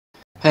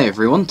Hey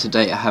everyone,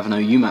 today I have an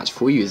OU match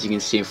for you, as you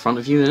can see in front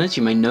of you, and as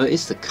you may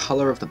notice the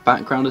colour of the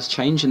background has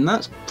changed, and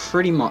that's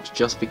pretty much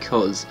just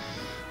because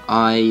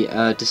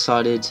I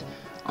decided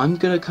I'm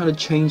going to kind of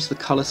change the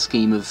colour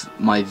scheme of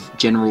my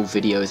general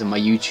videos and my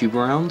YouTube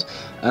around,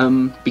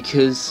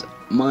 because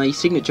my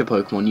signature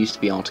Pokemon used to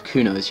be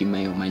Articuno, as you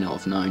may or may not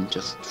have known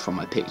just from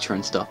my picture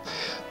and stuff,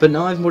 but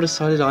now I've more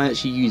decided I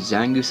actually use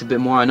Zangoose a bit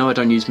more. I know I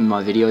don't use him in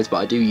my videos, but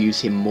I do use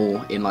him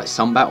more in like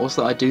some battles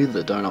that I do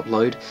that don't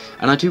upload,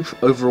 and I do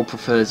overall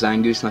prefer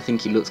Zangoose, and I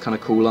think he looks kind of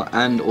cooler,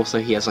 and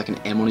also he has like an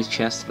M on his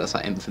chest, that's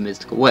like M for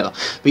mystical, well,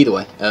 but either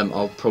way,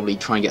 I'll probably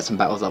try and get some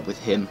battles up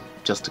with him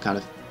just to kind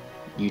of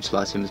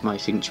utilise him as my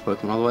signature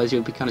Pokemon, otherwise it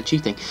would be kind of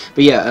cheating.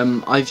 But yeah,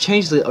 I've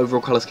changed the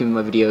overall colour scheme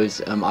of my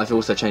videos. I've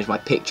also changed my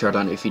picture. I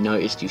don't know if you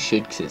noticed, you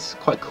should, because it's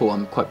quite cool.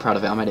 I'm quite proud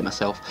of it, I made it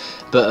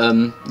myself.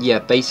 But yeah,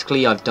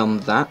 basically I've done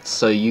that,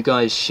 so you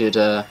guys should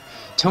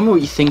tell me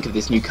what you think of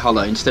this new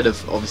colour. Instead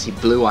of obviously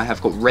blue, I have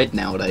got red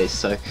nowadays,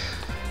 so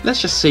let's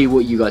just see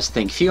what you guys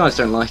think. If you guys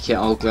don't like it,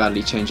 I'll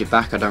gladly change it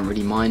back, I don't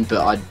really mind,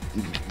 but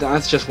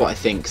that's just what I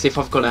think. Because if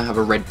I've got to have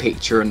a red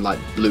picture and like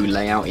blue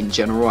layout in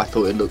general, I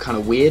thought it'd look kind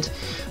of weird.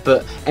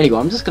 But anyway,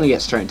 I'm just going to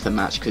get straight into the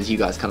match because you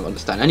guys kind of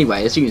understand.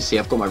 Anyway, as you can see,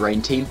 I've got my rain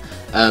team,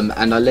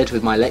 and I led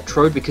with my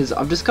Electrode because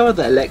I've discovered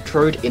that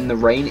Electrode in the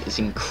rain is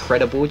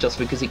incredible just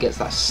because it gets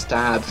that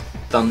stab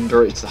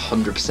thunder. It's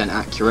 100%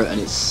 accurate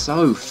and it's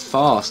so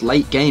fast.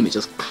 Late game, it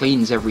just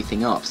cleans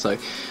everything up. So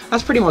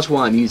that's pretty much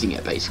why I'm using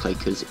it, basically,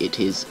 because it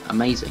is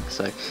amazing.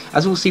 So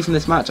as we'll see from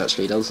this match,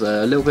 actually, it does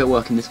a little bit of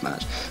work in this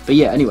match. But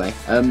yeah, anyway,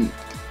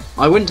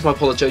 I went to my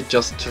Electrode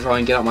just to try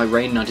and get out my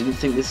rain, and I didn't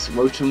think this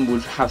Rotom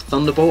would have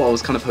Thunderbolt. I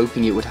was kind of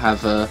hoping it would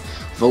have a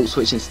Volt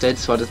Switch instead,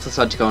 so I just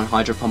decided to go on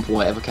Hydro Pump or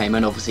whatever came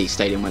in. Obviously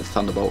Stadium went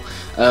Thunderbolt.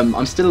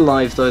 I'm still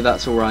alive though,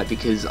 that's alright,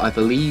 because I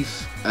believe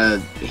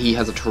he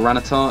has a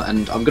Tyranitar,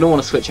 and I'm going to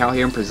want to switch out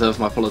here and preserve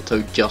my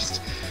Electrode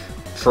just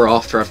for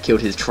after I've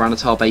killed his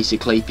Tyranitar,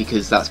 basically,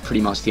 because that's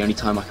pretty much the only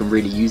time I can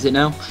really use it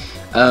now.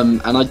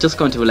 And I just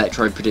go into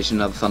Electrode, prediction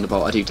another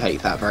Thunderbolt. I do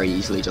take that very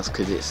easily just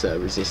because it's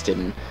resisted,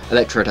 and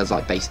Electrode has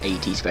like base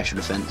 80 special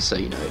defense, so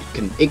you know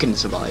it can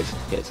survive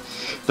hits.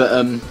 But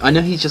I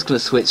know he's just going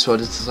to switch, so I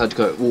just decided to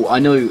go. Well, I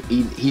know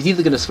he's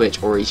either going to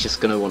switch or he's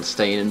just going to want to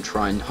stay in and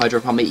try and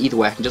Hydro Pump me. Either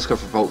way, I can just go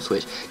for Volt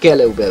Switch, get a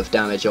little bit of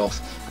damage off,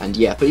 and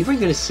yeah. But even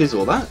going to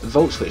Sizzle, that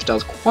Volt Switch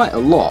does quite a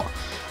lot,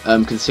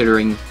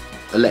 considering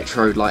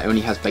Electrode like only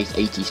has base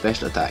 80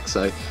 special attack,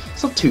 so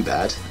it's not too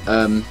bad.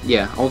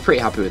 Yeah, I was pretty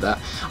happy with that.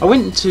 I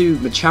went into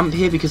Machamp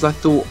here because I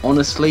thought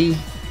honestly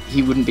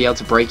he wouldn't be able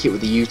to break it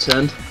with a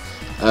U-turn,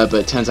 but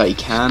it turns out he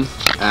can,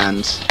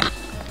 and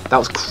that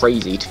was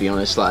crazy, to be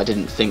honest. Like, I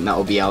didn't think that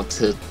would be able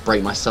to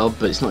break my sub,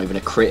 but it's not even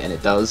a crit and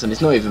it does, and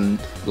it's not even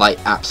like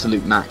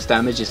absolute max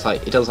damage. It's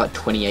like it does like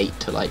 28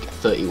 to like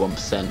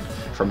 31%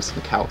 from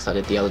some calcs I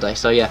did the other day.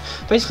 So yeah,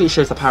 basically it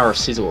shows the power of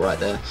Sizzle right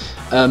there.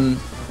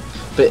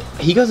 But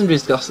he goes into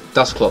his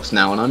Dusclops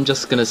now, and I'm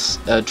just going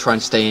to try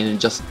and stay in and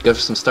just go for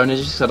some Stone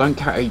Edges, because I don't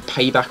carry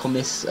Payback on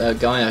this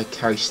guy. I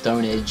carry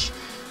Stone Edge,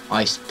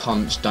 Ice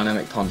Punch,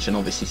 Dynamic Punch, and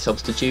obviously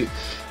Substitute.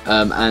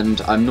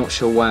 And I'm not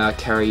sure why I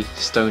carry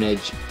Stone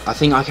Edge. I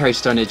think I carry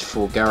Stone Edge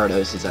for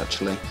Gyarados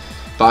actually,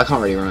 but I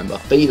can't really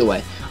remember. But either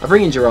way, I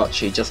bring in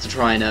Jirachi just to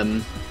try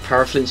and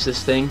Power Flinch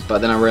this thing, but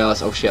then I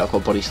realised, oh shit, I've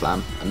got Body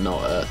Slam and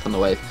not Thunder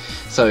Wave.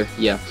 So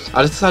yeah,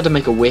 I decided to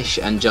make a wish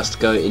and just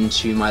go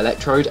into my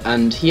Electrode,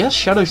 and he has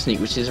Shadow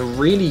Sneak, which is a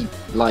really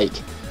like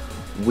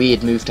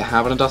weird move to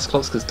have on a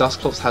Dusclops, because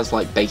Dusclops has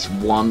like base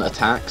 1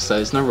 attack, so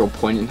there's no real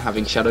point in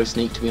having Shadow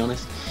Sneak, to be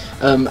honest.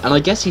 And I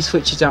guess he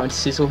switches out into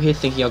Sizzle here,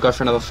 thinking I'll go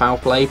for another Foul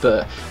Play,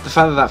 but the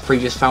fact that that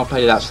previous Foul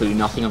Play did absolutely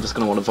nothing, I'm just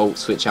going to want to Volt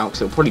Switch out,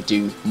 because it'll probably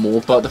do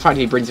more, but the fact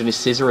that he brings in his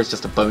Scissor is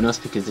just a bonus,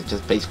 because it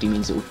just basically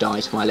means it will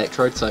die to my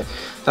Electrode, so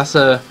that's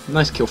a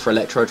nice kill for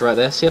Electrode right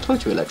there. See, I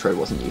told you Electrode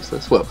wasn't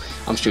useless. Well,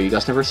 I'm sure you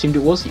guys never assumed it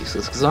was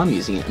useless, because I'm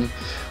using it, and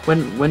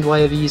when do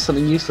I ever use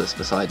something useless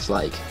besides,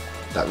 like,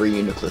 that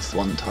Reuniclus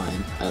one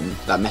time,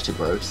 that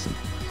Metagross, and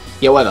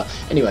yeah, whatever.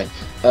 Anyway,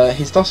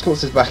 his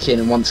Dusclops is back in,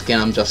 and once again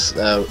I'm just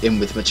in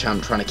with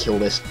Machamp trying to kill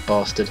this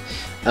bastard.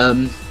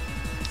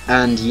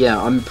 And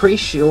yeah, I'm pretty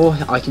sure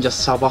I can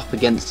just sub up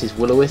against his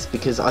Will-O-Wisp,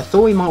 because I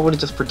thought he might want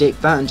to just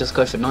predict that and just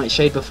go for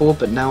Nightshade before,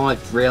 but now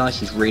I've realised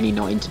he's really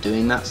not into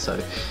doing that,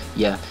 so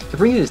yeah. He'll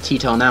bring in his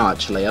T-Tail now,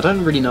 actually. I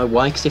don't really know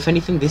why, because if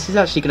anything, this is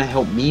actually going to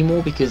help me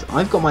more, because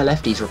I've got my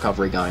lefties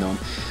recovery going on.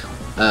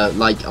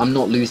 Like, I'm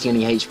not losing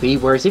any HP,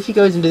 whereas if he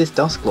goes into this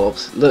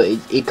Dusclops, look,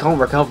 it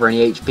can't recover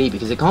any HP,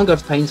 because it can't go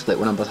for Pain Split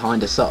when I'm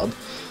behind a sub,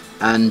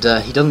 and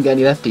he doesn't get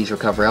any lefties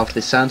recovery after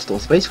this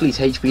Sandstorm, so basically his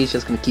HP is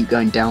just going to keep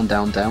going down,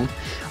 down, down.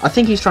 I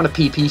think he's trying to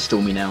PP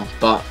Storm me now,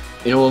 but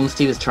in all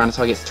honesty, this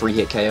Tyranitar gets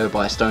 3-hit KO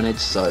by a Stone Edge,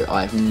 so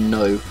I have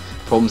no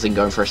problems in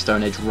going for a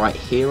Stone Edge right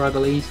here, I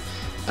believe.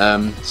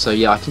 So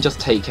yeah, I can just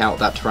take out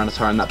that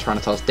Tyranitar, and that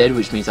Tyranitar's dead,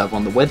 which means I've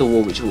won the Weather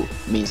Wall, which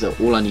means that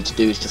all I need to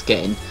do is just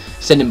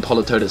send in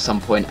Politoed at some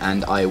point,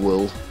 and I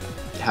will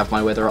have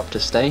my weather up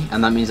to stay,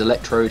 and that means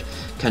Electrode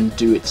can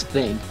do its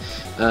thing.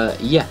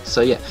 yeah,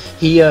 so yeah,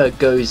 he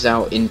goes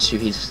out into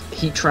his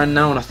Heatran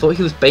now, and I thought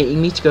he was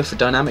baiting me to go for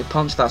Dynamic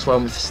Punch. That's why I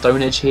went for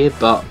Stone Edge here,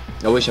 but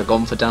I wish I'd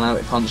gone for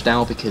Dynamic Punch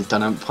now, because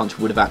Dynamic Punch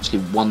would have actually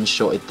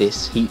one-shotted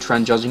this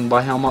Heatran, judging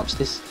by how much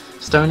this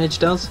Stone Edge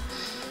does.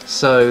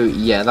 So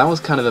yeah, that was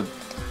kind of a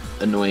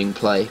annoying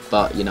play,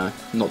 but you know,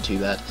 not too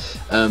bad.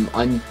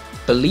 I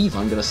believe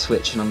I'm going to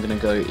switch, and I'm going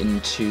to go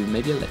into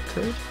maybe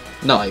Electrode?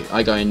 No,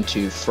 I go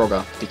into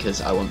Frogger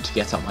because I want to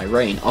get up my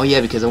rain. Oh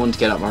yeah, because I want to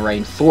get up my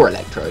rain for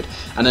Electrode,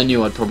 and I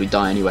knew I'd probably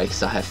die anyway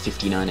because I have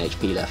 59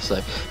 HP left. So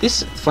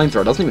this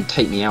Flamethrower doesn't even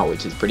take me out,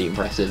 which is pretty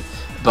impressive,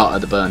 but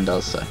the burn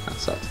does, so that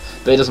sucks.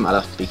 But it doesn't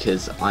matter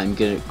because I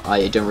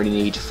don't really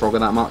need Frogger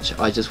that much.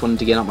 I just wanted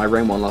to get up my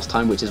rain one last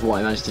time, which is what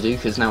I managed to do,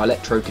 because now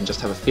Electrode can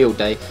just have a field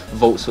day,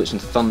 Volt Switch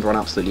and Thunder on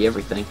absolutely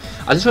everything.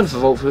 I just went for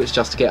Volt Switch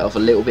just to get off a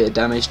little bit of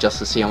damage, just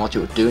to see how much it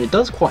would do, and it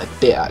does quite a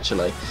bit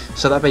actually.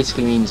 So that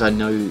basically means I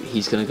know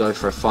he's going to go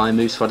for a fire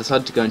move, so I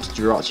decided to go into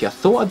Jirachi. I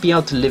thought I'd be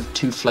able to live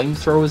 2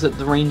 Flamethrowers at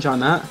the range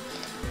I'm at,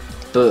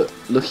 but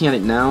looking at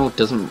it now,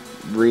 doesn't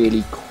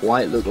really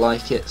quite look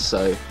like it,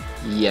 so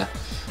yeah.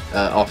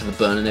 After the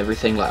burn and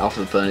everything, like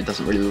after the burn it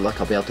doesn't really look like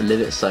I'll be able to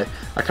live it, so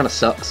that kind of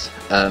sucks.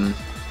 It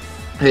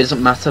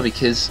doesn't matter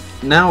because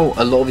now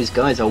a lot of these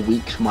guys are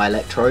weak to my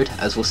Electrode,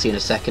 as we'll see in a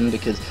second,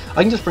 because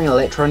I can just bring an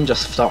Electrode and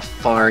just start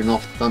firing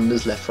off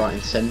thunders left, right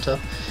and centre.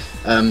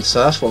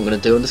 So that's what I'm going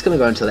to do. I'm just going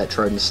to go into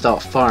Electrode and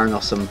start firing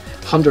off some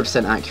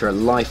 100% accurate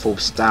Life Orb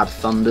stab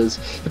thunders.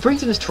 It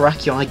brings in his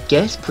Terrakion, I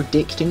guess,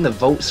 predicting the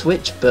Volt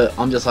Switch, but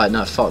I'm just like,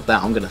 no, fuck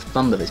that, I'm going to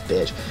thunder this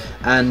bitch.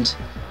 And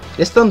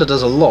this thunder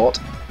does a lot,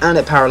 and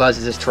it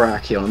paralyses this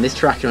Terrakion, and this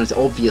Terrakion is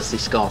obviously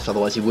scarfed,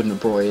 otherwise he wouldn't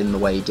have brought it in the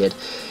way he did.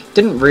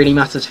 Didn't really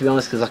matter, to be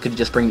honest, because I could have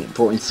just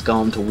brought in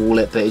Scarm to wall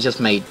it, but it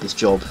just made this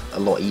job a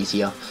lot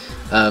easier.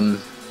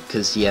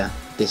 Because, yeah,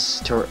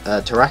 this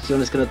Terrakion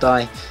is going to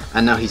die,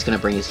 and now he's going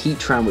to bring his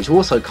Heatran, which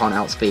also can't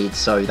outspeed,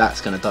 so that's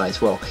going to die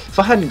as well. If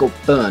I hadn't got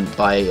burned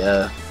by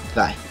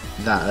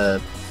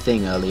that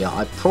thing earlier,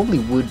 I probably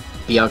would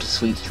be able to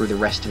sweep through the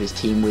rest of his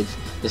team with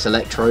this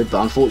Electrode,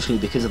 but unfortunately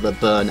because of the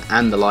burn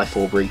and the Life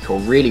Orb recall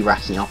really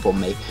racking up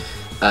on me,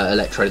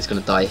 Electrode is going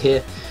to die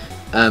here.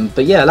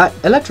 But yeah,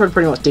 Electrode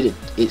pretty much did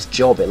its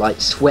job. It like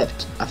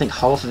swept, I think,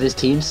 half of his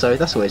team, so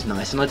that's always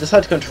nice. And I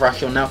decided to go into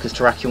Terrakion now because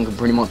Terrakion can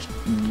pretty much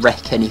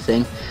wreck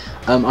anything.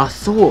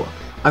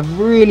 I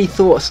really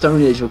thought a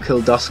Stone Edge would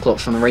kill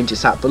Dusclops from the range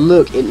it's at, but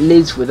look, it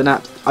lives with an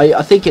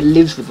I think it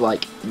lives with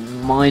like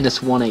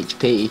 -1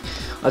 HP.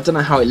 I don't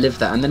know how it lived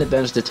that, and then it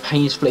burns the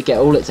Pain Split, get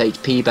all its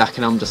HP back,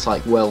 and I'm just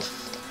like, well,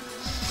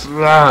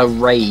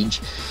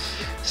 rage.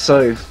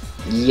 So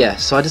yeah,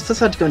 so I just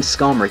decided to go into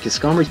Skarmory, because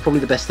Skarmory is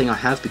probably the best thing I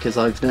have, because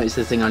I've noticed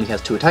this thing only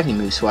has 2 attacking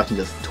moves, so I can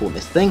just taunt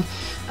this thing,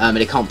 and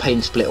it can't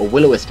Pain Split or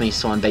Will-O-Wisp me,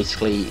 so I'm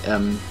basically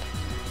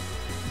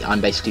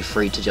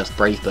free to just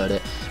Brave Bird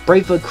it.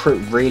 Brave Bird crit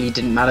really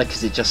didn't matter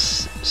because it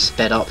just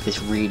sped up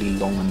this really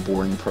long and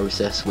boring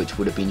process, which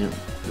would have been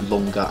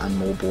longer and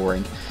more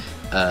boring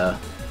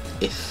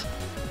if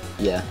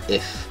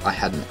I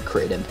hadn't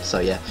critted him. So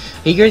yeah,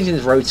 he goes into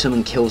his Rotom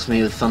and kills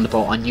me with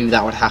Thunderbolt. I knew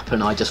that would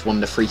happen. I just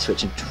wanted a free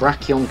switch into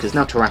Terrakion, because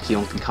now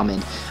Terrakion can come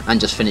in and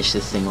just finish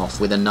this thing off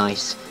with a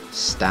nice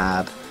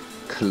stab,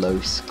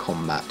 close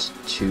combat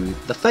to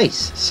the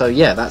face. So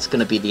yeah, that's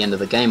going to be the end of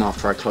the game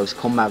after I close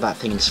combat that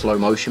thing in slow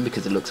motion,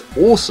 because it looks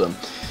awesome.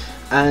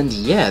 And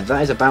yeah,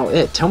 that is about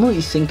it. Tell me what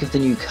you think of the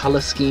new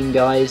colour scheme,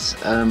 guys.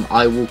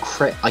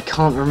 I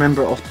can't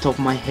remember off the top of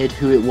my head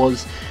who it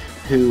was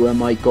who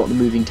I got the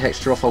moving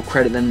texture off. I'll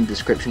credit them in the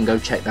description, go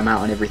check them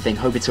out and everything.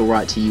 Hope it's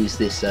alright to use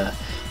this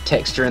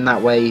texture in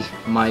that way,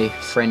 my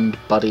friend,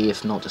 buddy,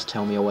 if not just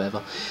tell me or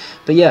whatever.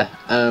 But yeah,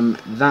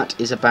 that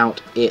is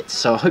about it.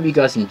 So I hope you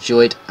guys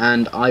enjoyed,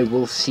 and I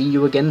will see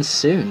you again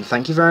soon.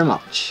 Thank you very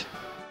much.